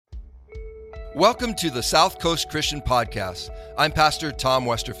Welcome to the South Coast Christian Podcast. I'm Pastor Tom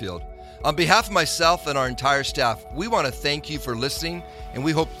Westerfield. On behalf of myself and our entire staff, we want to thank you for listening, and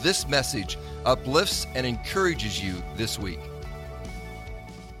we hope this message uplifts and encourages you this week.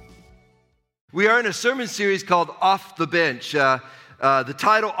 We are in a sermon series called Off the Bench. The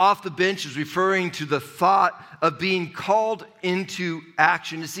title Off the Bench is referring to the thought of being called into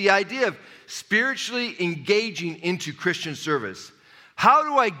action. It's the idea of spiritually engaging into Christian service. How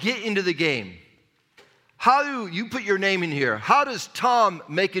do I get into the game? How do you put your name in here? How does Tom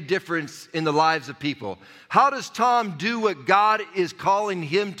make a difference in the lives of people? How does Tom do what God is calling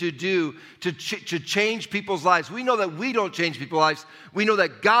him to do to change people's lives? We know that we don't change people's lives. We know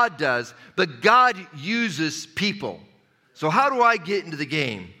that God does, but God uses people. So how do I get into the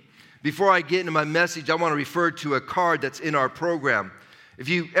game? Before I get into my message, I want to refer to a card that's in our program.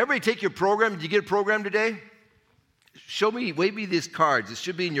 Everybody take your program. Did you get a program today? Wave me these cards. It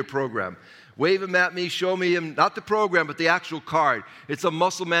should be in your program. Wave them at me, show me them, not the program, but the actual card. It's a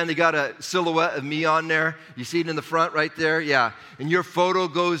muscle man. They got a silhouette of me on there. You see it in the front right there? Yeah. And your photo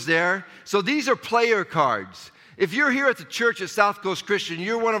goes there. So these are player cards. If you're here at the church at South Coast Christian,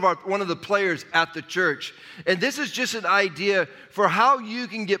 you're one of the players at the church. And this is just an idea for how you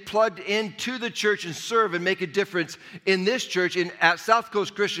can get plugged into the church and serve and make a difference in this church at South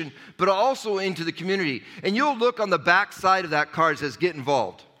Coast Christian, but also into the community. And you'll look on the back side of that card that says get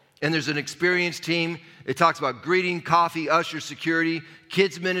involved. And there's an experience team. It talks about greeting, coffee, usher, security,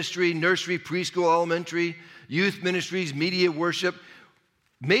 kids ministry, nursery, preschool, elementary, youth ministries, media, worship.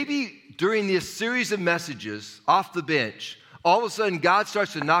 Maybe during this series of messages off the bench, all of a sudden God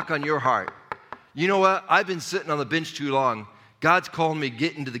starts to knock on your heart. You know what? I've been sitting on the bench too long. God's calling me to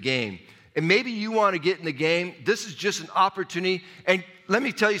get into the game. And maybe you want to get in the game. This is just an opportunity. And let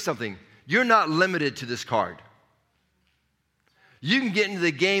me tell you something. You're not limited to this card. You can get into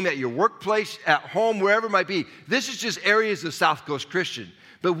the game at your workplace, at home, wherever it might be. This is just areas of South Coast Christian.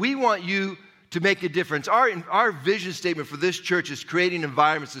 But we want you to make a difference. Our vision statement for this church is creating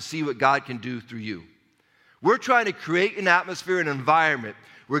environments to see what God can do through you. We're trying to create an atmosphere, an environment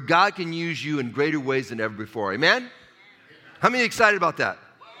where God can use you in greater ways than ever before. Amen? How many are excited about that?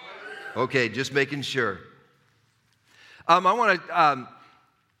 Okay, just making sure.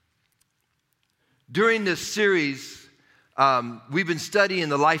 During this series, we've been studying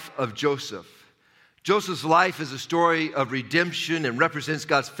the life of Joseph. Joseph's life is a story of redemption and represents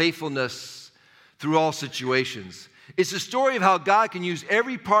God's faithfulness through all situations. It's a story of how God can use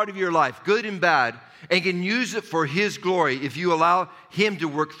every part of your life, good and bad, and can use it for His glory if you allow Him to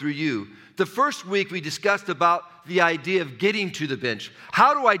work through you. The first week we discussed about the idea of getting to the bench.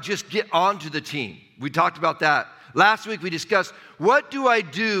 How do I just get onto the team? We talked about that. Last week we discussed, what do I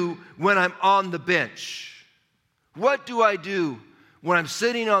do when I'm on the bench? What do I do when I'm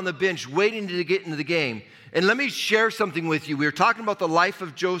sitting on the bench waiting to get into the game? And let me share something with you. We were talking about the life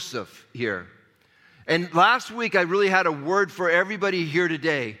of Joseph here. And last week I really had a word for everybody here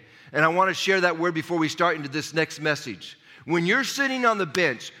today. And I want to share that word before we start into this next message. When you're sitting on the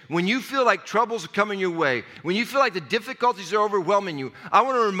bench, when you feel like troubles are coming your way, when you feel like the difficulties are overwhelming you, I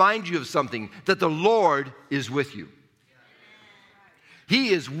want to remind you of something, that the Lord is with you. He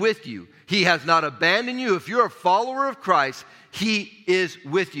is with you. He has not abandoned you. If you're a follower of Christ, He is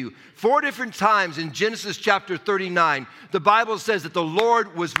with you. 4 different times in Genesis chapter 39, the Bible says that the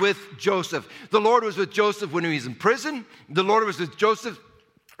Lord was with Joseph. The Lord was with Joseph when he was in prison. The Lord was with Joseph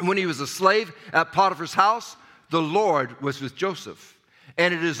when he was a slave at Potiphar's house. The Lord was with Joseph.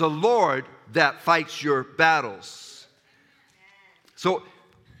 And it is the Lord that fights your battles. So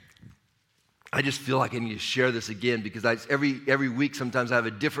I just feel like I need to share this again because every week sometimes I have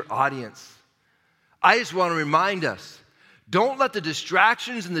a different audience. I just want to remind us, don't let the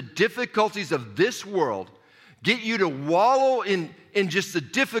distractions and the difficulties of this world get you to wallow in just the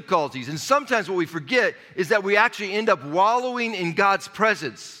difficulties. And sometimes what we forget is that we actually end up wallowing in God's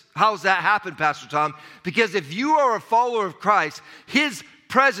presence. How's that happen, Pastor Tom? Because if you are a follower of Christ, His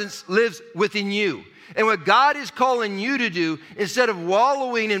presence lives within you. And what God is calling you to do, instead of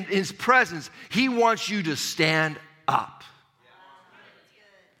wallowing in His presence, He wants you to stand up.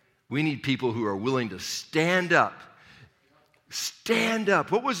 We need people who are willing to stand up. Stand up.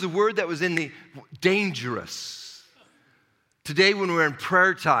 What was the word that was in the dangerous? Today when we were in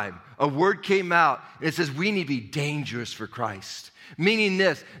prayer time, a word came out and it says we need to be dangerous for Christ. Meaning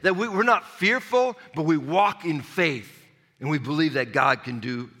this, that we're not fearful, but we walk in faith and we believe that God can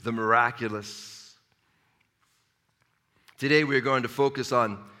do the miraculous. Today we are going to focus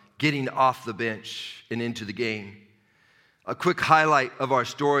on getting off the bench and into the game. A quick highlight of our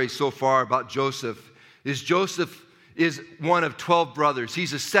story so far about Joseph is is one of 12 brothers.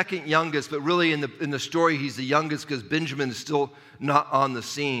 He's the second youngest, but really in the story, he's the youngest because Benjamin is still not on the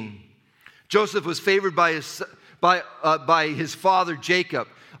scene. Joseph was favored by his father Jacob.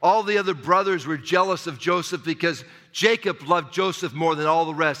 All the other brothers were jealous of Joseph because Jacob loved Joseph more than all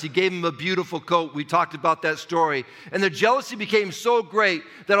the rest. He gave him a beautiful coat. We talked about that story. And the jealousy became so great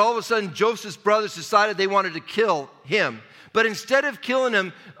that all of a sudden Joseph's brothers decided they wanted to kill him. But instead of killing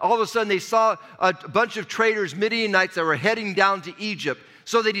him, all of a sudden they saw a bunch of traders, Midianites, that were heading down to Egypt.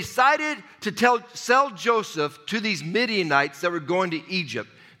 So they decided to sell Joseph to these Midianites that were going to Egypt.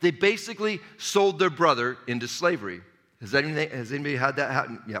 They basically sold their brother into slavery. Has anybody had that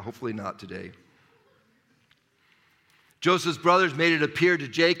happen? Yeah, hopefully not today. Joseph's brothers made it appear to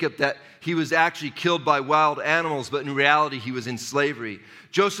Jacob that he was actually killed by wild animals, but in reality he was in slavery.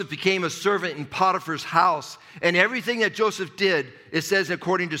 Joseph became a servant in Potiphar's house, and everything that Joseph did, it says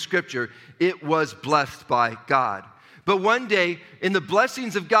according to Scripture, it was blessed by God. But one day, in the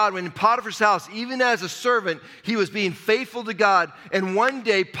blessings of God, when in Potiphar's house, even as a servant, he was being faithful to God. And one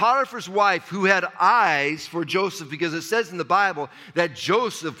day, Potiphar's wife, who had eyes for Joseph, because it says in the Bible that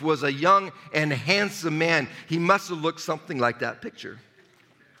Joseph was a young and handsome man. He must have looked something like that picture.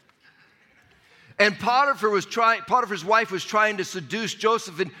 And Potiphar's wife was trying to seduce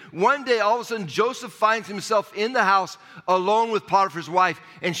Joseph. And one day, all of a sudden, Joseph finds himself in the house alone with Potiphar's wife.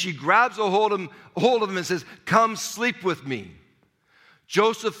 And she grabs a hold of him and says, "Come sleep with me."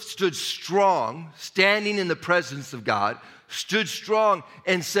 Joseph stood strong, standing in the presence of God, stood strong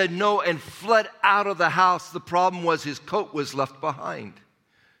and said no and fled out of the house. The problem was his coat was left behind.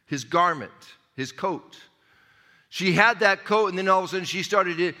 His garment, his coat. She had that coat, and then all of a sudden she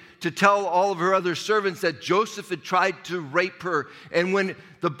started to tell all of her other servants that Joseph had tried to rape her. And when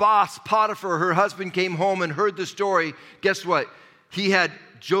the boss, Potiphar, her husband, came home and heard the story, guess what? He had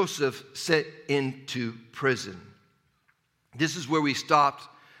Joseph sent into prison. This is where we stopped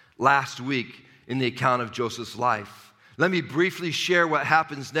last week in the account of Joseph's life. Let me briefly share what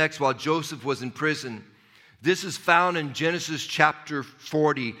happens next while Joseph was in prison. This is found in Genesis chapter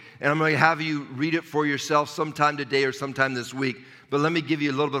 40, and I'm going to have you read it for yourself sometime today or sometime this week, but let me give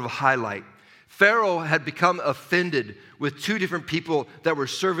you a little bit of a highlight. Pharaoh had become offended with two different people that were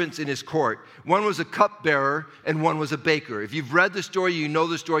servants in his court. One was a cupbearer and one was a baker. If you've read the story, you know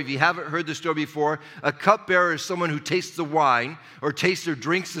the story. If you haven't heard the story before, a cupbearer is someone who tastes the wine or tastes or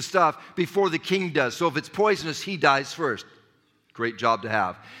drinks the stuff before the king does. So if it's poisonous, he dies first. Great job to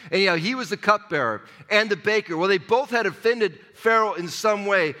have. And he was the cupbearer and the baker. Well, they both had offended Pharaoh in some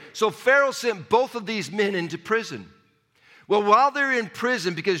way. So Pharaoh sent both of these men into prison. Well, while they're in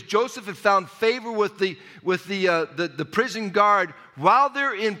prison, because Joseph had found favor with the prison guard, while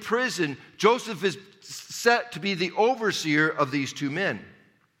they're in prison, Joseph is set to be the overseer of these two men.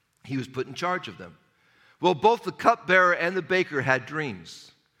 He was put in charge of them. Well, both the cupbearer and the baker had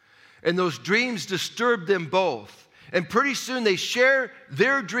dreams. And those dreams disturbed them both. And pretty soon they share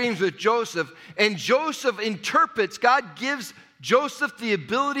their dreams with Joseph, and Joseph interprets, God gives Joseph the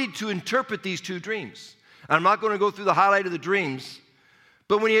ability to interpret these two dreams. And I'm not going to go through the highlight of the dreams,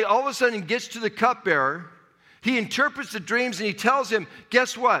 but when he all of a sudden gets to the cupbearer, he interprets the dreams and he tells him,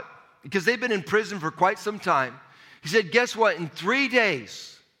 guess what? Because they've been in prison for quite some time. He said, guess what? In 3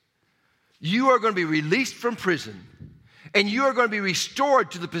 days, you are going to be released from prison, and you are going to be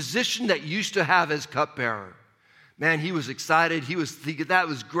restored to the position that you used to have as cupbearer. Man, he was excited. He was thinking that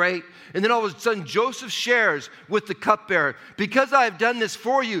was great. And then all of a sudden, Joseph shares with the cupbearer, because I have done this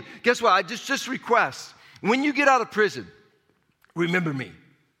for you, guess what? I just request, when you get out of prison, remember me.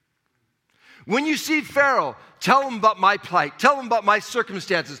 When you see Pharaoh, tell him about my plight. Tell him about my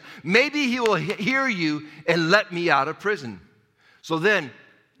circumstances. Maybe he will hear you and let me out of prison. So then,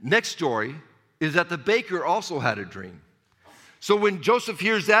 next story is that the baker also had a dream. So when Joseph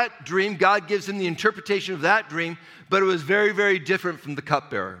hears that dream, God gives him the interpretation of that dream, but it was very, very different from the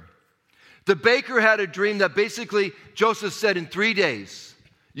cupbearer. The baker had a dream that basically Joseph said, in 3 days,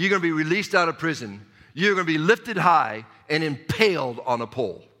 you're going to be released out of prison. You're going to be lifted high and impaled on a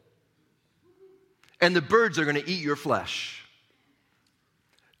pole. And the birds are going to eat your flesh.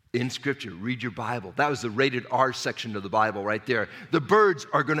 In Scripture, read your Bible. That was the rated R section of the Bible right there. The birds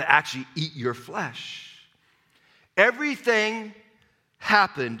are going to actually eat your flesh. Everything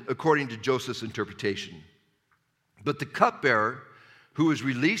happened according to Joseph's interpretation. But the cupbearer, who was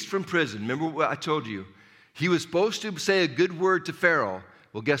released from prison, remember what I told you? He was supposed to say a good word to Pharaoh.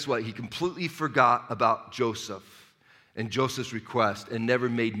 Well, guess what? He completely forgot about Joseph and Joseph's request and never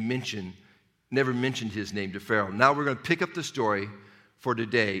mentioned his name to Pharaoh. Now we're going to pick up the story for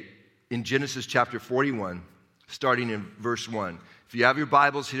today in Genesis chapter 41, starting in verse 1. If you have your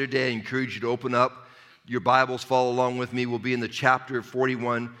Bibles here today, I encourage you to open up your Bibles, follow along with me. We'll be in the chapter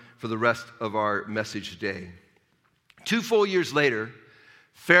 41 for the rest of our message today. 2 full years later,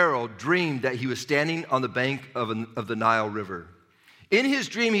 Pharaoh dreamed that he was standing on the bank of the Nile River. In his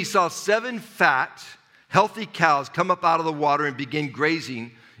dream, he saw 7 fat, healthy cows come up out of the water and begin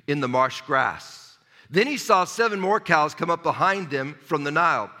grazing in the marsh grass. Then he saw 7 more cows come up behind them from the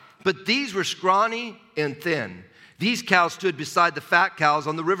Nile. But these were scrawny and thin. These cows stood beside the fat cows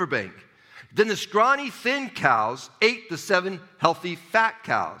on the riverbank. Then the scrawny, thin cows ate the 7 healthy, fat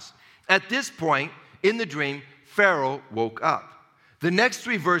cows. At this point in the dream, Pharaoh woke up. The next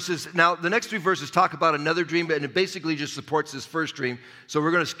three verses talk about another dream, and it basically just supports this first dream. So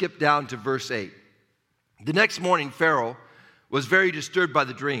we're going to skip down to verse 8. The next morning, Pharaoh was very disturbed by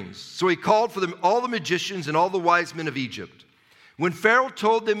the dreams. So he called for them all the magicians and all the wise men of Egypt. When Pharaoh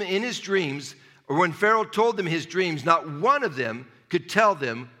told them his dreams, not one of them could tell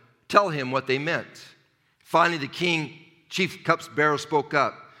him what they meant. Finally, the chief cupbearer spoke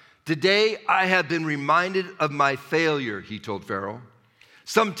up. Today I have been reminded of my failure, he told Pharaoh.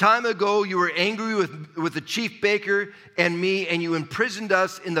 Some time ago you were angry with the chief baker and me, and you imprisoned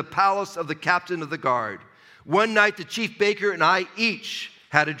us in the palace of the captain of the guard. One night the chief baker and I each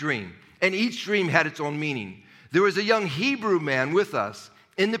had a dream, and each dream had its own meaning. There was a young Hebrew man with us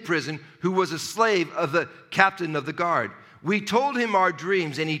in the prison who was a slave of the captain of the guard. We told him our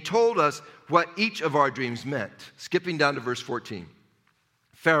dreams, and he told us what each of our dreams meant. Skipping down to verse 14.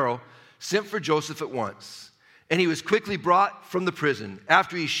 Pharaoh sent for Joseph at once, and he was quickly brought from the prison.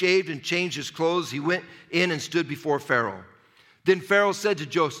 After he shaved and changed his clothes, he went in and stood before Pharaoh. Then Pharaoh said to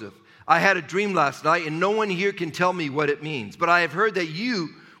Joseph, I had a dream last night, and no one here can tell me what it means. But I have heard that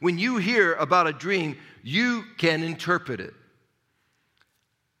when you hear about a dream, you can interpret it.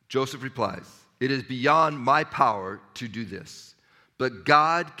 Joseph replies, it is beyond my power to do this, but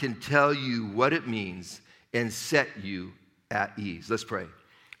God can tell you what it means and set you at ease. Let's pray.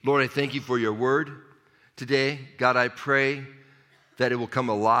 Lord, I thank you for your word today. God, I pray that it will come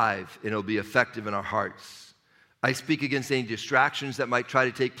alive and it will be effective in our hearts. I speak against any distractions that might try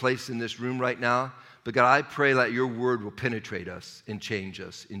to take place in this room right now. But God, I pray that your word will penetrate us and change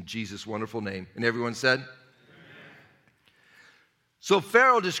us in Jesus' wonderful name. And everyone said? So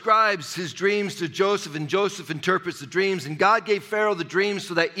Pharaoh describes his dreams to Joseph, and Joseph interprets the dreams. And God gave Pharaoh the dreams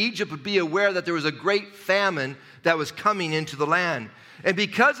so that Egypt would be aware that there was a great famine that was coming into the land. And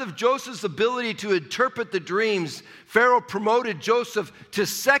because of Joseph's ability to interpret the dreams, Pharaoh promoted Joseph to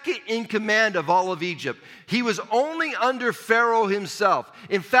second in command of all of Egypt. He was only under Pharaoh himself.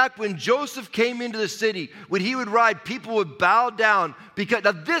 In fact, when Joseph came into the city, when he would ride, people would bow down because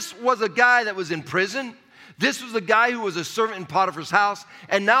now this was a guy that was in prison. This was a guy who was a servant in Potiphar's house.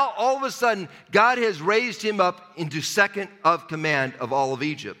 And now all of a sudden, God has raised him up into second of command of all of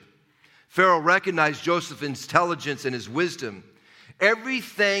Egypt. Pharaoh recognized Joseph's intelligence and his wisdom.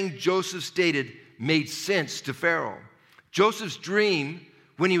 Everything Joseph stated made sense to Pharaoh. Joseph's dream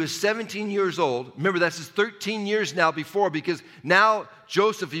when he was 17 years old, remember that's his 13 years now before, because now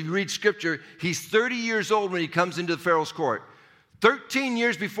Joseph, if you read scripture, he's 30 years old when he comes into Pharaoh's court. 13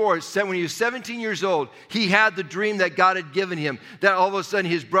 years before, when he was 17 years old, he had the dream that God had given him, that all of a sudden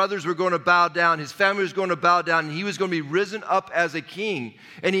his brothers were going to bow down, his family was going to bow down, and he was going to be risen up as a king.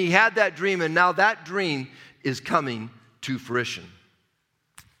 And he had that dream, and now that dream is coming to fruition.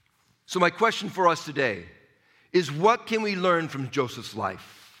 So my question for us today is, what can we learn from Joseph's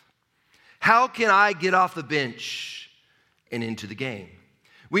life? How can I get off the bench and into the game?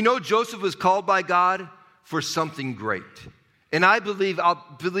 We know Joseph was called by God for something great. And I believe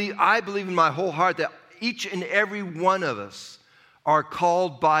in my whole heart that each and every one of us are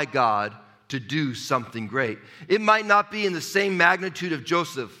called by God to do something great. It might not be in the same magnitude of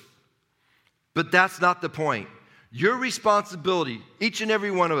Joseph, but that's not the point. Your responsibility, each and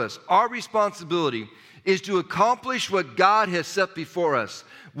every one of us, our responsibility is to accomplish what God has set before us.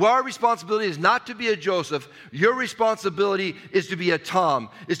 Well, our responsibility is not to be a Joseph. Your responsibility is to be a Tom,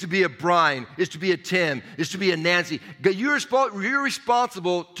 is to be a Brian, is to be a Tim, is to be a Nancy. You're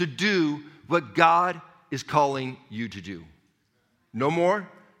responsible to do what God is calling you to do. No more,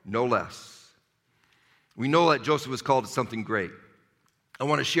 no less. We know that Joseph was called to something great. I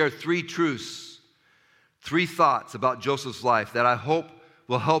want to share 3 truths, 3 thoughts about Joseph's life that I hope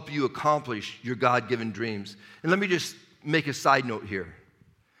will help you accomplish your God-given dreams. And let me just make a side note here.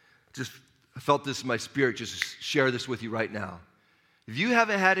 I felt this in my spirit, just to share this with you right now. If you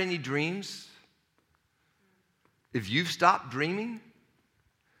haven't had any dreams, if you've stopped dreaming,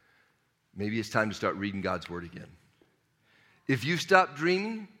 maybe it's time to start reading God's word again. If you've stopped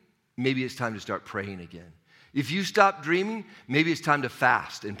dreaming, maybe it's time to start praying again. If you stop dreaming, maybe it's time to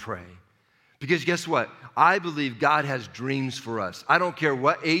fast and pray. Because guess what? I believe God has dreams for us. I don't care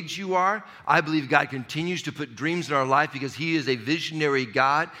what age you are. I believe God continues to put dreams in our life because He is a visionary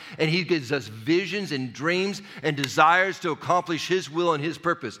God, and He gives us visions and dreams and desires to accomplish His will and His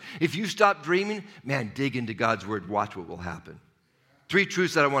purpose. If you stop dreaming, man, dig into God's Word. Watch what will happen. 3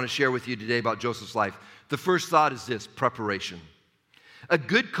 truths that I want to share with you today about Joseph's life. The first thought is this: preparation. A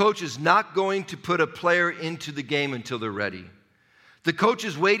good coach is not going to put a player into the game until they're ready. The coach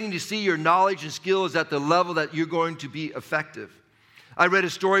is waiting to see your knowledge and skill is at the level that you're going to be effective. I read a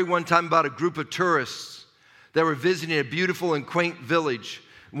story one time about a group of tourists that were visiting a beautiful and quaint village.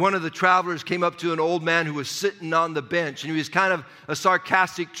 One of the travelers came up to an old man who was sitting on the bench, and he was kind of a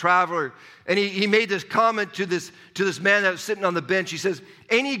sarcastic traveler. And he made this comment to this man that was sitting on the bench. He says,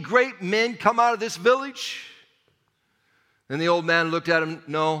 "Any great men come out of this village?" And the old man looked at him.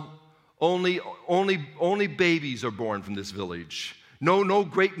 "No, only babies are born from this village. No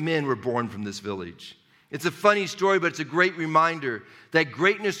great men were born from this village." It's a funny story, but it's a great reminder that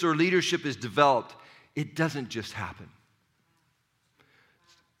greatness or leadership is developed. It doesn't just happen.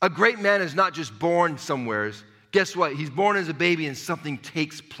 A great man is not just born somewhere. Guess what? He's born as a baby and something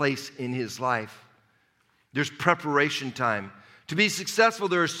takes place in his life. There's preparation time. To be successful,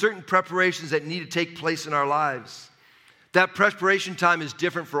 there are certain preparations that need to take place in our lives. That preparation time is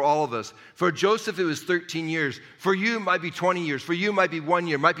different for all of us. For Joseph, it was 13 years. For you, it might be 20 years. For you, it might be 1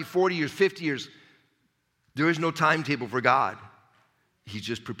 year. It might be 40 years, 50 years. There is no timetable for God. He's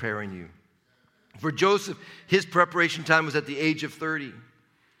just preparing you. For Joseph, his preparation time was at the age of 30.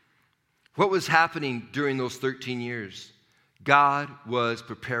 What was happening during those 13 years? God was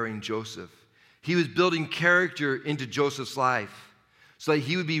preparing Joseph. He was building character into Joseph's life so that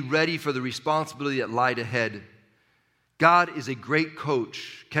he would be ready for the responsibility that lied ahead. God is a great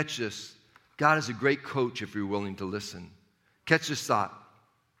coach. Catch this. God is a great coach if you're willing to listen. Catch this thought.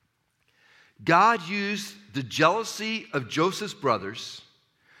 God used the jealousy of Joseph's brothers,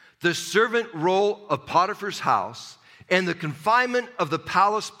 the servant role of Potiphar's house, and the confinement of the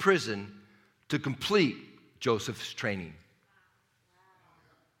palace prison to complete Joseph's training.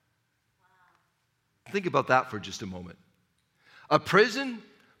 Think about that for just a moment. A prison,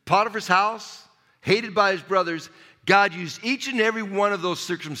 Potiphar's house, hated by his brothers. God used each and every one of those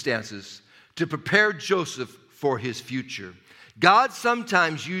circumstances to prepare Joseph for his future. God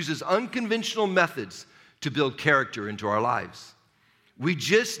sometimes uses unconventional methods to build character into our lives. We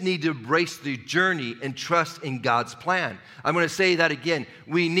just need to embrace the journey and trust in God's plan. I'm going to say that again.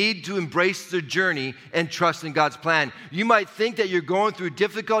 We need to embrace the journey and trust in God's plan. You might think that you're going through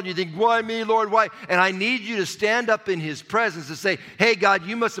difficulty. You think, why me, Lord, why? And I need you to stand up in His presence and say, hey, God,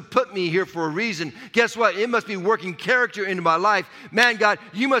 you must have put me here for a reason. Guess what? It must be working character into my life. Man, God,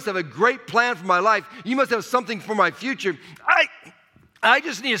 you must have a great plan for my life. You must have something for my future. I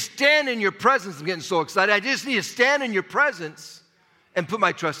just need to stand in your presence. I'm getting so excited. I just need to stand in your presence and put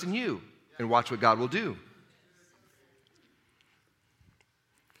my trust in you and watch what God will do.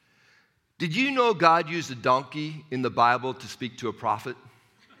 Did you know God used a donkey in the Bible to speak to a prophet?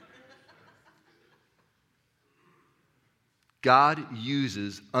 God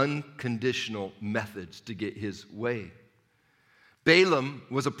uses unconditional methods to get His way. Balaam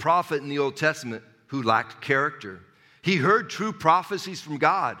was a prophet in the Old Testament who lacked character. He heard true prophecies from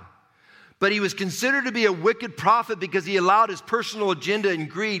God, but he was considered to be a wicked prophet because he allowed his personal agenda and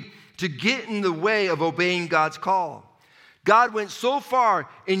greed to get in the way of obeying God's call. God went so far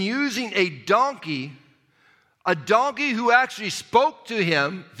in using a donkey who actually spoke to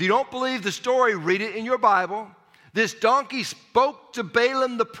him. If you don't believe the story, read it in your Bible. This donkey spoke to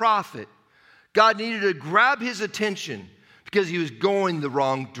Balaam the prophet. God needed to grab his attention because he was going the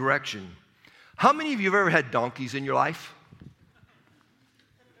wrong direction. How many of you have ever had donkeys in your life?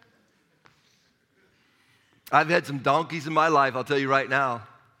 I've had some donkeys in my life, I'll tell you right now.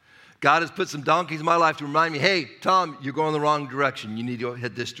 God has put some donkeys in my life to remind me, hey, Tom, you're going the wrong direction. You need to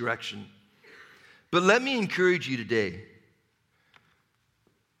head this direction. But let me encourage you today.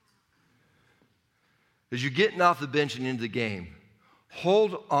 As you're getting off the bench and into the game,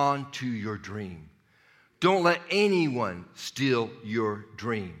 hold on to your dream. Don't let anyone steal your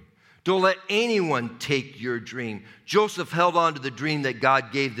dream. Don't let anyone take your dream. Joseph held on to the dream that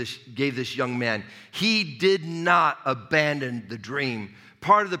God gave this young man. He did not abandon the dream.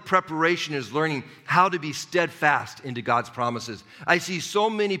 Part of the preparation is learning how to be steadfast into God's promises. I see so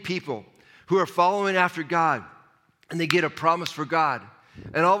many people who are following after God, and they get a promise for God,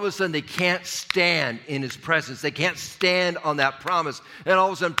 And all of a sudden, they can't stand in his presence. They can't stand on that promise. And all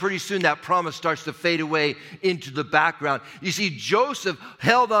of a sudden, pretty soon, that promise starts to fade away into the background. You see, Joseph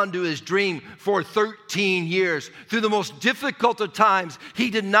held on to his dream for 13 years. Through the most difficult of times, he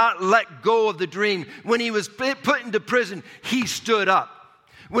did not let go of the dream. When he was put into prison, he stood up.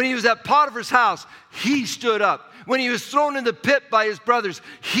 When he was at Potiphar's house, he stood up. When he was thrown in the pit by his brothers,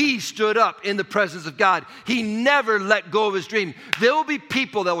 he stood up in the presence of God. He never let go of his dream. There will be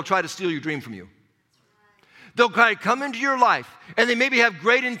people that will try to steal your dream from you. They'll try to come into your life, and they maybe have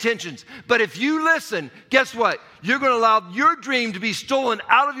great intentions. But if you listen, guess what? You're going to allow your dream to be stolen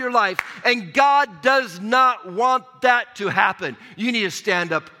out of your life, and God does not want that to happen. You need to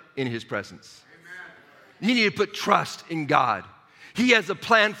stand up in his presence. Amen. You need to put trust in God. He has a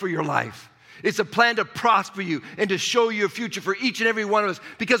plan for your life. It's a plan to prosper you and to show you a future for each and every one of us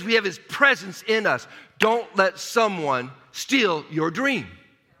because we have his presence in us. Don't let someone steal your dream.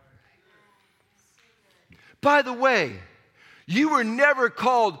 By the way, you were never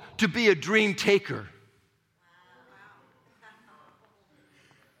called to be a dream taker.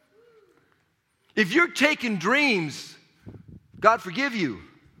 If you're taking dreams, God forgive you.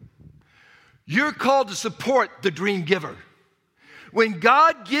 You're called to support the dream giver. When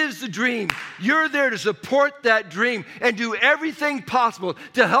God gives the dream, you're there to support that dream and do everything possible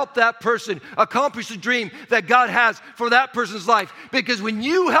to help that person accomplish the dream that God has for that person's life. Because when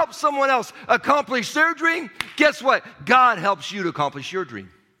you help someone else accomplish their dream, guess what? God helps you to accomplish your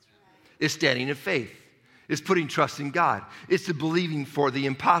dream. It's standing in faith. It's putting trust in God. It's the believing for the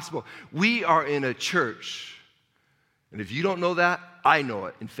impossible. We are in a church, and if you don't know that, I know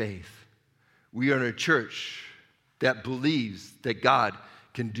it in faith. We are in a church that believes that God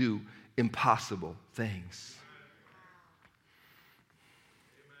can do impossible things.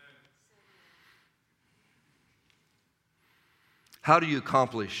 How do you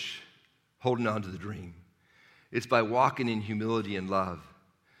accomplish holding on to the dream? It's by walking in humility and love,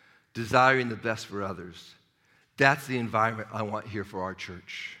 desiring the best for others. That's the environment I want here for our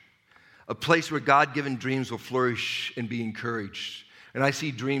church. A place where God-given dreams will flourish and be encouraged. And I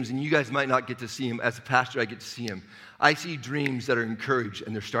see dreams, and you guys might not get to see them. As a pastor, I get to see them. I see dreams that are encouraged,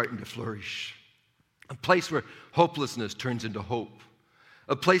 and they're starting to flourish. A place where hopelessness turns into hope.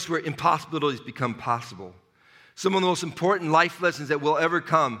 A place where impossibilities become possible. Some of the most important life lessons that will ever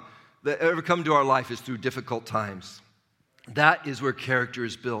come to our life is through difficult times. That is where character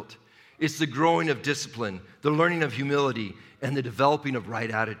is built. It's the growing of discipline, the learning of humility, and the developing of right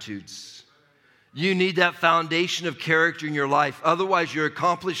attitudes. You need that foundation of character in your life. Otherwise, your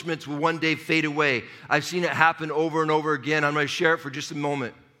accomplishments will one day fade away. I've seen it happen over and over again. I'm going to share it for just a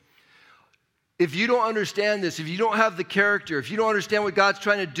moment. If you don't understand this, if you don't have the character, if you don't understand what God's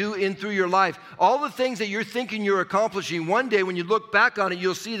trying to do in through your life, all the things that you're thinking you're accomplishing, one day when you look back on it,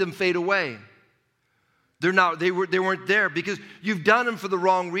 you'll see them fade away. They weren't there because you've done them for the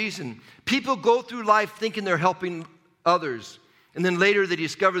wrong reason. People go through life thinking they're helping others. And then later they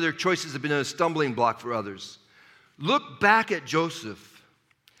discover their choices have been a stumbling block for others. Look back at Joseph.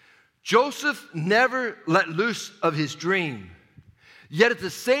 Joseph never let loose of his dream. Yet at the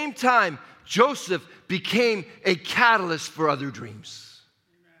same time, Joseph became a catalyst for other dreams.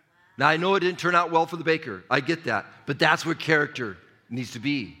 Now I know it didn't turn out well for the baker. I get that. But that's where character needs to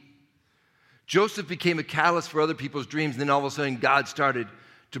be. Joseph became a catalyst for other people's dreams. And then all of a sudden God started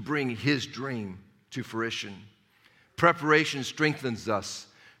to bring his dream to fruition. Preparation strengthens us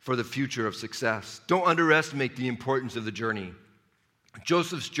for the future of success. Don't underestimate the importance of the journey.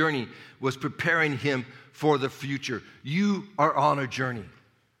 Joseph's journey was preparing him for the future. You are on a journey.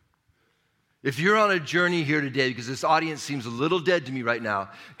 If you're on a journey here today, because this audience seems a little dead to me right now,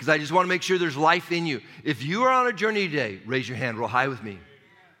 because I just want to make sure there's life in you. If you are on a journey today, raise your hand real high with me.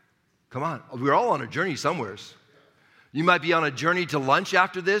 Come on. We're all on a journey somewheres. You might be on a journey to lunch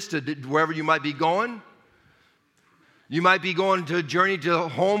after this, to wherever you might be going. You might be going to a journey to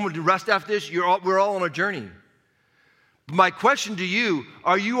home to rest after this. We're all on a journey. My question to you,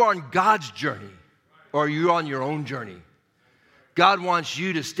 are you on God's journey or are you on your own journey? God wants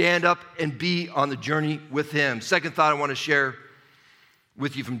you to stand up and be on the journey with him. Second thought I want to share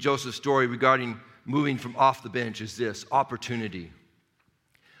with you from Joseph's story regarding moving from off the bench is this: opportunity.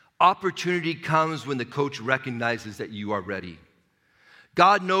 Opportunity comes when the coach recognizes that you are ready.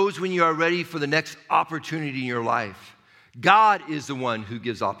 God knows when you are ready for the next opportunity in your life. God is the one who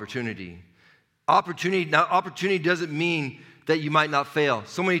gives opportunity. Opportunity doesn't mean that you might not fail.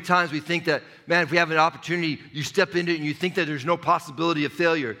 So many times we think that, man, if we have an opportunity, you step into it and you think that there's no possibility of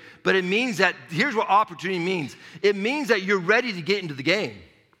failure. But it means that, here's what opportunity means. It means that you're ready to get into the game.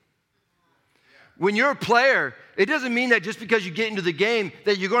 When you're a player, it doesn't mean that just because you get into the game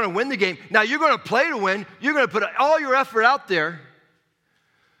that you're going to win the game. Now, you're going to play to win. You're going to put all your effort out there.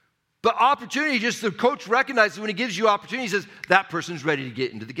 But opportunity, just the coach recognizes when he gives you opportunity, he says, that person's ready to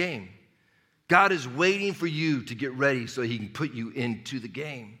get into the game. God is waiting for you to get ready so he can put you into the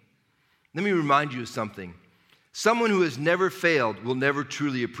game. Let me remind you of something. Someone who has never failed will never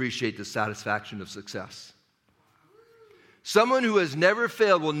truly appreciate the satisfaction of success. Someone who has never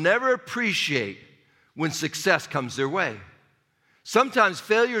failed will never appreciate when success comes their way. Sometimes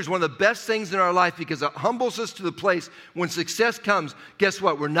failure is one of the best things in our life because it humbles us to the place when success comes. Guess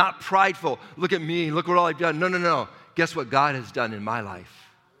what? We're not prideful. Look at me. Look what all I've done. No. Guess what God has done in my life?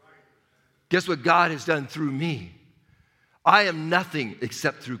 Guess what God has done through me? I am nothing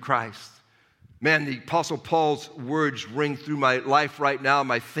except through Christ. Man, the Apostle Paul's words ring through my life right now,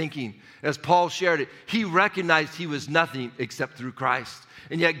 my thinking. As Paul shared it, he recognized he was nothing except through Christ.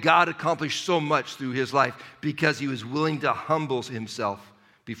 And yet God accomplished so much through his life because he was willing to humble himself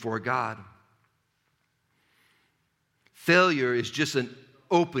before God. Failure is just an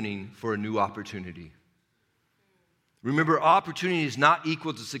opening for a new opportunity. Remember, opportunity is not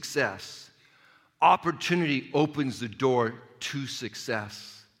equal to success. Opportunity opens the door to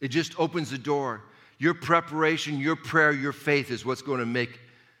success. It just opens the door. Your preparation, your prayer, your faith is what's going to make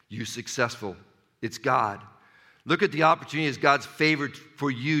you successful. It's God. Look at the opportunity as God's favor for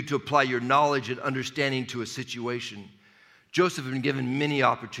you to apply your knowledge and understanding to a situation. Joseph had been given many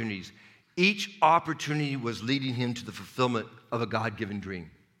opportunities. Each opportunity was leading him to the fulfillment of a God-given dream.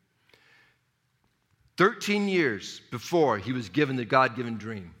 13 years before, he was given the God-given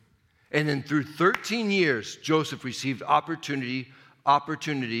dream. And then through 13 years, Joseph received opportunity.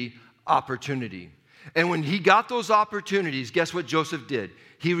 And when he got those opportunities, guess what Joseph did?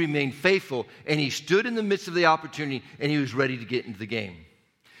 He remained faithful, and he stood in the midst of the opportunity, and he was ready to get into the game.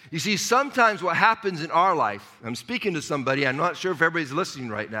 You see, sometimes what happens in our life, I'm speaking to somebody, I'm not sure if everybody's listening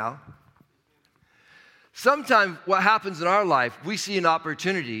right now. Sometimes what happens in our life, we see an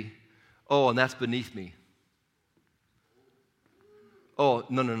opportunity, and that's beneath me. Oh,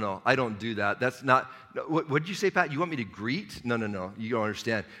 no, I don't do that. That's not, what did you say, Pat? You want me to greet? No, you don't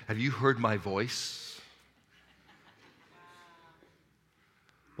understand. Have you heard my voice?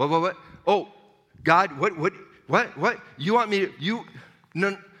 What? Oh, God, what? You want me to,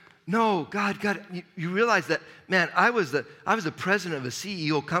 no, God, you realize that, man, I was the president of a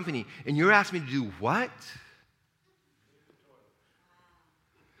CEO company, and you're asking me to do what?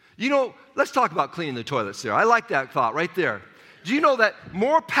 Let's talk about cleaning the toilets there. I like that thought right there. Do you know that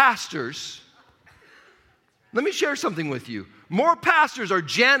more pastors, let me share something with you. More pastors are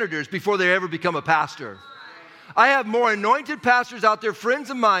janitors before they ever become a pastor. I have more anointed pastors out there, friends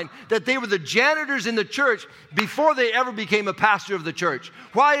of mine, that they were the janitors in the church before they ever became a pastor of the church.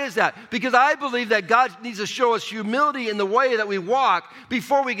 Why is that? Because I believe that God needs to show us humility in the way that we walk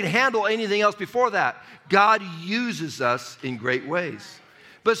before we can handle anything else before that. God uses us in great ways.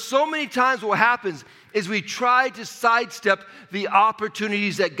 But so many times what happens is we try to sidestep the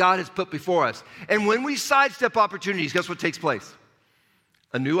opportunities that God has put before us. And when we sidestep opportunities, guess what takes place?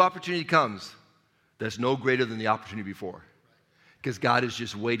 A new opportunity comes that's no greater than the opportunity before. Because God is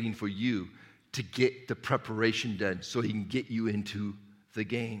just waiting for you to get the preparation done so he can get you into the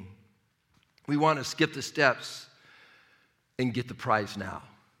game. We want to skip the steps and get the prize now.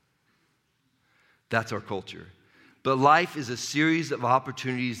 That's our culture. But life is a series of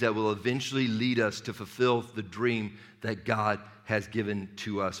opportunities that will eventually lead us to fulfill the dream that God has given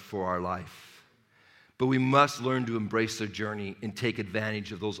to us for our life. But we must learn to embrace the journey and take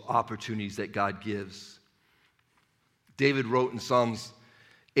advantage of those opportunities that God gives. David wrote in Psalms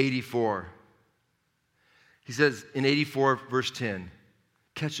 84. He says in 84 verse 10,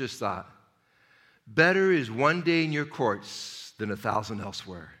 catch this thought. Better is one day in your courts than 1,000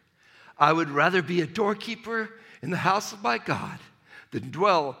 elsewhere. I would rather be a doorkeeper in the house of my God than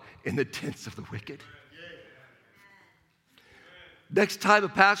dwell in the tents of the wicked. Next time a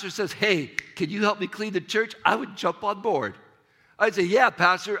pastor says, hey, can you help me clean the church? I would jump on board. I'd say, yeah,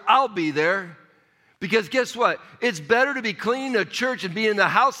 pastor, I'll be there. Because guess what? It's better to be cleaning a church and be in the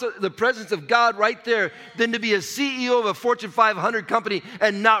house, the presence of God right there than to be a CEO of a Fortune 500 company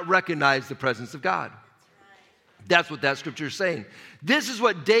and not recognize the presence of God. That's what that scripture is saying. This is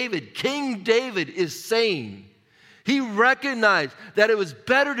what King David is saying. He recognized that it was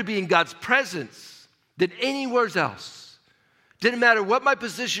better to be in God's presence than anywhere else. Didn't matter what my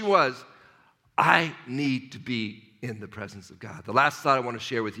position was, I need to be in the presence of God. The last thought I want to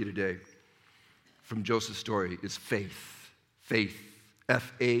share with you today from Joseph's story is faith. Faith,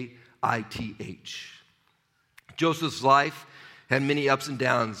 F-A-I-T-H. Joseph's life had many ups and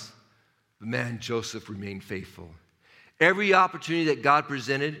downs, But man, Joseph remained faithful. Every opportunity that God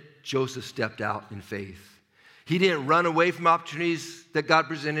presented, Joseph stepped out in faith. He didn't run away from opportunities that God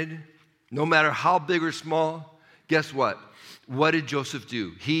presented, no matter how big or small. Guess what? What did Joseph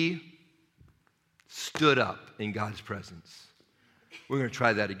do? He stood up in God's presence. We're going to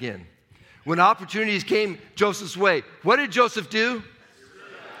try that again. When opportunities came Joseph's way, what did Joseph do?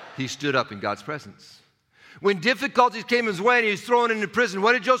 He stood up in God's presence. When difficulties came his way and he was thrown into prison,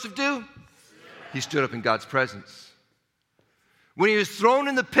 what did Joseph do? He stood up in God's presence. When he was thrown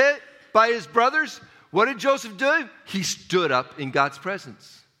in the pit by his brothers, what did Joseph do? He stood up in God's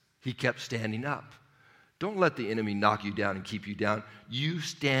presence. He kept standing up. Don't let the enemy knock you down and keep you down. You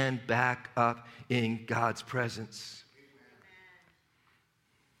stand back up in God's presence.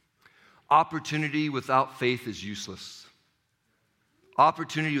 Opportunity without faith is useless.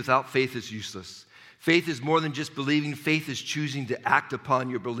 Opportunity without faith is useless. Faith is more than just believing. Faith is choosing to act upon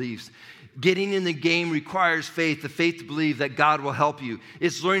your beliefs. Getting in the game requires faith, the faith to believe that God will help you.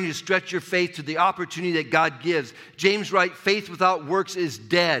 It's learning to stretch your faith to the opportunity that God gives. James writes, faith without works is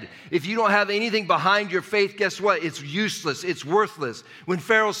dead. If you don't have anything behind your faith, guess what? It's useless. It's worthless. When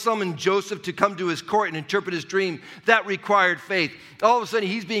Pharaoh summoned Joseph to come to his court and interpret his dream, that required faith. All of a sudden,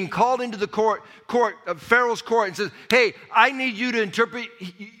 he's being called into the Pharaoh's court and says, hey, I need you to interpret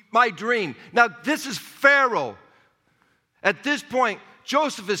my dream. Now, this is Pharaoh. At this point,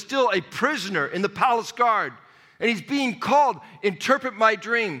 Joseph is still a prisoner in the palace guard, and he's being called, interpret my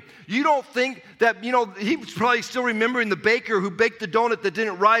dream. You don't think that, he was probably still remembering the baker who baked the donut that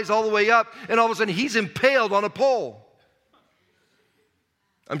didn't rise all the way up, and all of a sudden he's impaled on a pole.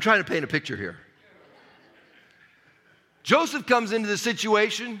 I'm trying to paint a picture here. Joseph comes into the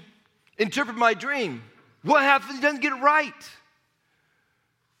situation, interpret my dream. What happens if he doesn't get it right?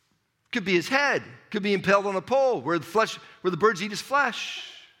 Could be his head. Could be impaled on a pole where the birds eat his flesh.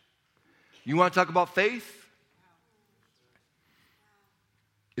 You want to talk about faith?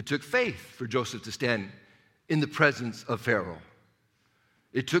 It took faith for Joseph to stand in the presence of Pharaoh.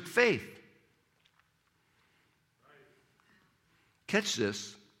 It took faith. Catch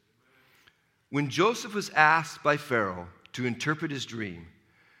this. When Joseph was asked by Pharaoh to interpret his dream,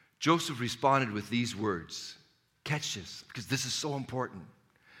 Joseph responded with these words. Catch this, because this is so important.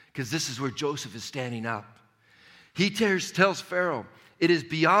 Because this is where Joseph is standing up. He tells Pharaoh, it is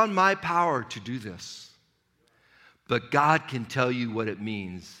beyond my power to do this. But God can tell you what it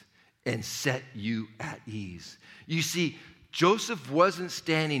means and set you at ease. You see, Joseph wasn't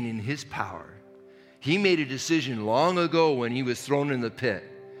standing in his power. He made a decision long ago when he was thrown in the pit.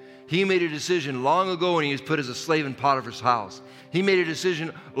 He made a decision long ago when he was put as a slave in Potiphar's house. He made a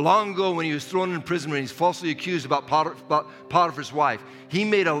decision long ago when he was thrown in prison when he's falsely accused about Potiphar's wife. He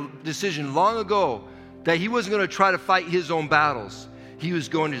made a decision long ago that he wasn't going to try to fight his own battles. He was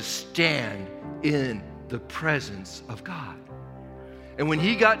going to stand in the presence of God. And when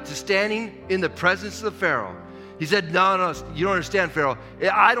he got to standing in the presence of the Pharaoh, he said, no, you don't understand, Pharaoh.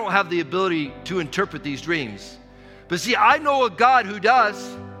 I don't have the ability to interpret these dreams. But see, I know a God who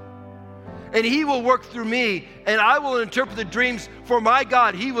does. And he will work through me, and I will interpret the dreams for my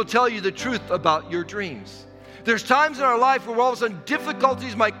God. He will tell you the truth about your dreams. There's times in our life where all of a sudden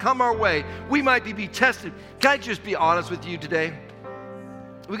difficulties might come our way. We might be tested. Can I just be honest with you today?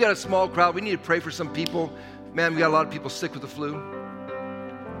 We got a small crowd. We need to pray for some people. Man, we got a lot of people sick with the flu.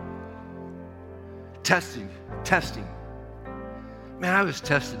 Testing. Man, I was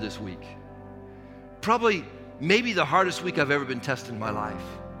tested this week. Maybe the hardest week I've ever been tested in my life.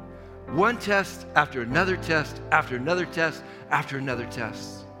 One test after another test, after another test, after another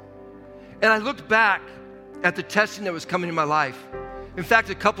test. And I looked back at the testing that was coming in my life. In fact,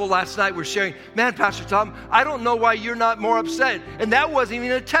 a couple last night were sharing, man, Pastor Tom, I don't know why you're not more upset. And that wasn't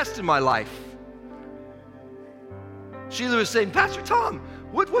even a test in my life. Sheila was saying, Pastor Tom,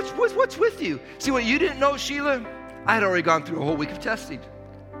 what's with you? See, what you didn't know, Sheila, I had already gone through a whole week of testing.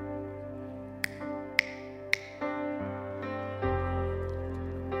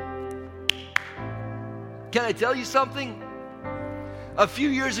 Can I tell you something? A few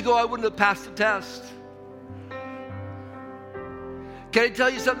years ago, I wouldn't have passed the test. Can I tell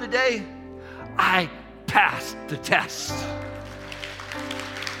you something today? I passed the test.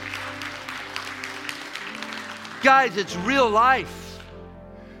 Guys, it's real life.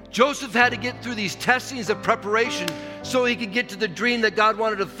 Joseph had to get through these testings of preparation so he could get to the dream that God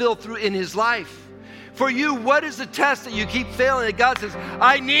wanted to fill through in his life. For you, what is the test that you keep failing? And God says,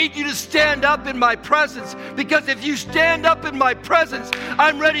 I need you to stand up in my presence, because if you stand up in my presence,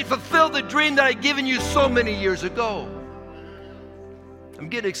 I'm ready to fulfill the dream that I've given you so many years ago. I'm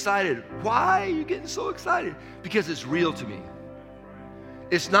getting excited. Why are you getting so excited? Because it's real to me.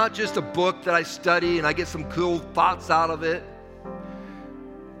 It's not just a book that I study and I get some cool thoughts out of it.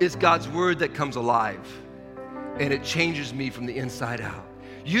 It's God's word that comes alive, and it changes me from the inside out.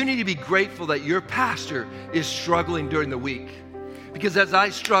 You need to be grateful that your pastor is struggling during the week. Because as I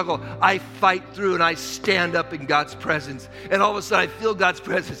struggle, I fight through and I stand up in God's presence. And all of a sudden I feel God's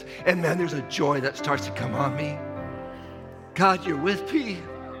presence. And man, there's a joy that starts to come on me. God, you're with me.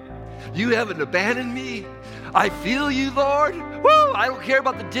 You haven't abandoned me. I feel you, Lord. Woo! I don't care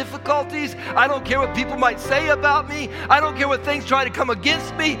about the difficulties. I don't care what people might say about me. I don't care what things try to come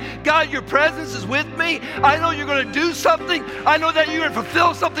against me. God, your presence is with me. I know you're going to do something. I know that you're going to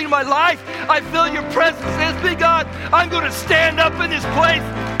fulfill something in my life. I feel your presence with me, God. I'm going to stand up in this place.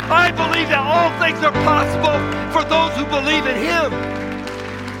 I believe that all things are possible for those who believe in Him.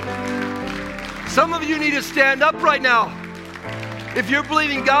 Some of you need to stand up right now. If you're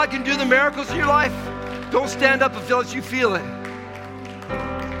believing God can do the miracles in your life, don't stand up until you feel it.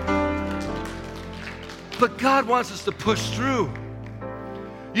 But God wants us to push through.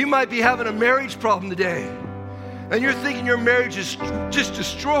 You might be having a marriage problem today, and you're thinking your marriage is just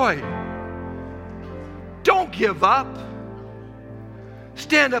destroyed. Don't give up.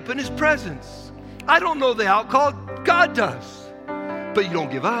 Stand up in His presence. I don't know the outcome. God does. But you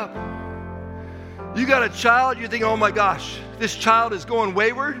don't give up. You got a child, you're thinking, oh my gosh, this child is going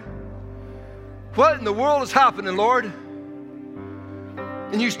wayward. What in the world is happening, Lord?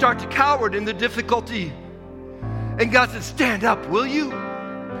 And you start to cower in the difficulty. And God said, stand up, will you?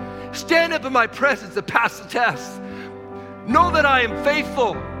 Stand up in my presence and pass the test. Know that I am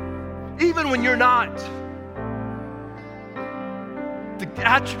faithful, even when you're not. The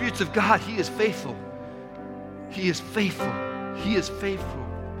attributes of God, He is faithful. He is faithful. He is faithful.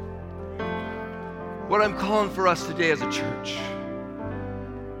 What I'm calling for us today as a church,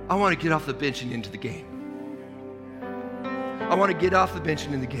 I want to get off the bench and into the game. I want to get off the bench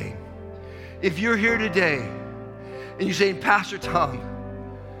and in the game. If you're here today and you're saying, Pastor Tom,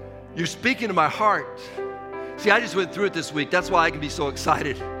 you're speaking to my heart. See, I just went through it this week. That's why I can be so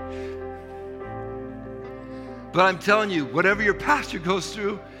excited. But I'm telling you, whatever your pastor goes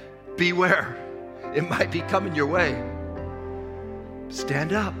through, beware. It might be coming your way.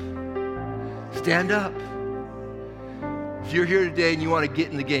 Stand up. Stand up. If you're here today and you want to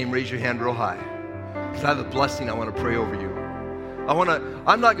get in the game, raise your hand real high. Because I have a blessing I want to pray over you.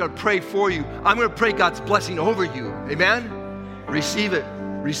 I'm not going to pray for you. I'm going to pray God's blessing over you. Amen? Receive it.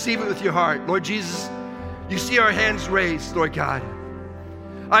 Receive it with your heart. Lord Jesus, you see our hands raised, Lord God.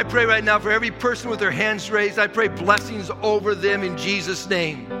 I pray right now for every person with their hands raised, I pray blessings over them in Jesus'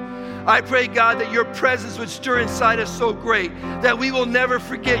 name. I pray, God, that your presence would stir inside us so great that we will never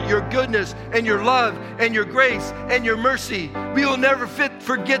forget your goodness and your love and your grace and your mercy. We will never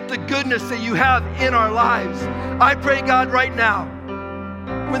forget the goodness that you have in our lives. I pray, God, right now,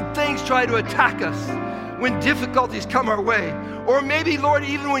 when things try to attack us, when difficulties come our way, or maybe, Lord,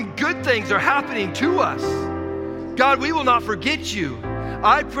 even when good things are happening to us, God, we will not forget you.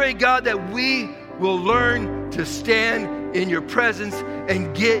 I pray, God, that we will learn to stand in your presence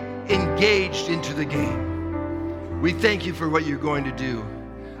and get engaged into the game. We thank you for what you're going to do.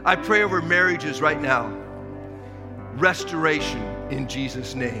 I pray over marriages right now. Restoration in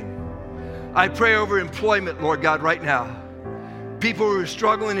Jesus' name. I pray over employment, Lord God, right now. People who are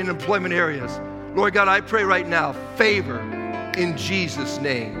struggling in employment areas. Lord God, I pray right now, favor in Jesus'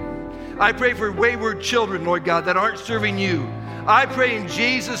 name. I pray for wayward children, Lord God, that aren't serving you. I pray in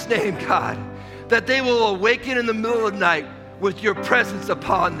Jesus' name, God, that they will awaken in the middle of the night with your presence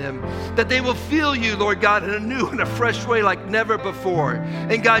upon them, that they will feel you, Lord God, in a new and a fresh way like never before.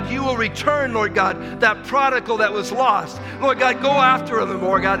 And God, you will return, Lord God, that prodigal that was lost. Lord God, go after them,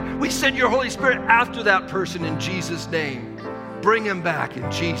 Lord God. We send your Holy Spirit after that person in Jesus' name. Bring him back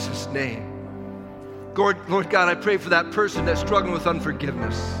in Jesus' name. Lord God, I pray for that person that's struggling with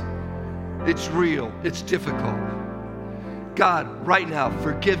unforgiveness. It's real, it's difficult. God, right now,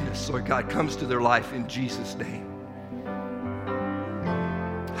 forgiveness, Lord God, comes to their life in Jesus' name.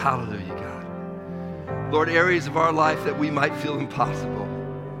 Hallelujah, God. Lord, areas of our life that we might feel impossible.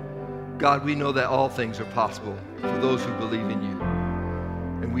 God, we know that all things are possible for those who believe in you.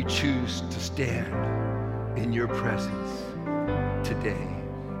 And we choose to stand in your presence today.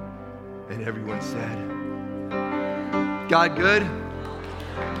 And everyone said, God good?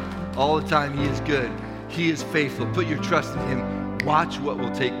 All the time, He is good. He is faithful. Put your trust in Him. Watch what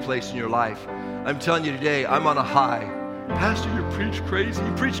will take place in your life. I'm telling you today, I'm on a high. Pastor, you preach crazy.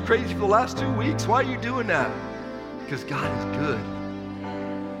 You preached crazy for the last 2 weeks. Why are you doing that? Because God is good.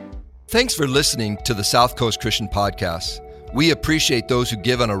 Thanks for listening to the South Coast Christian Podcast. We appreciate those who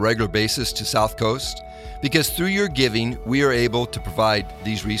give on a regular basis to South Coast. because through your giving, we are able to provide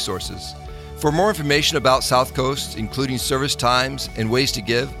these resources. For more information about South Coast, including service times and ways to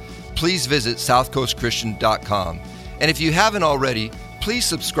give, please visit southcoastchristian.com. And if you haven't already, please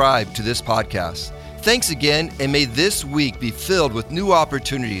subscribe to this podcast. Thanks again, and may this week be filled with new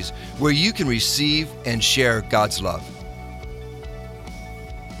opportunities where you can receive and share God's love.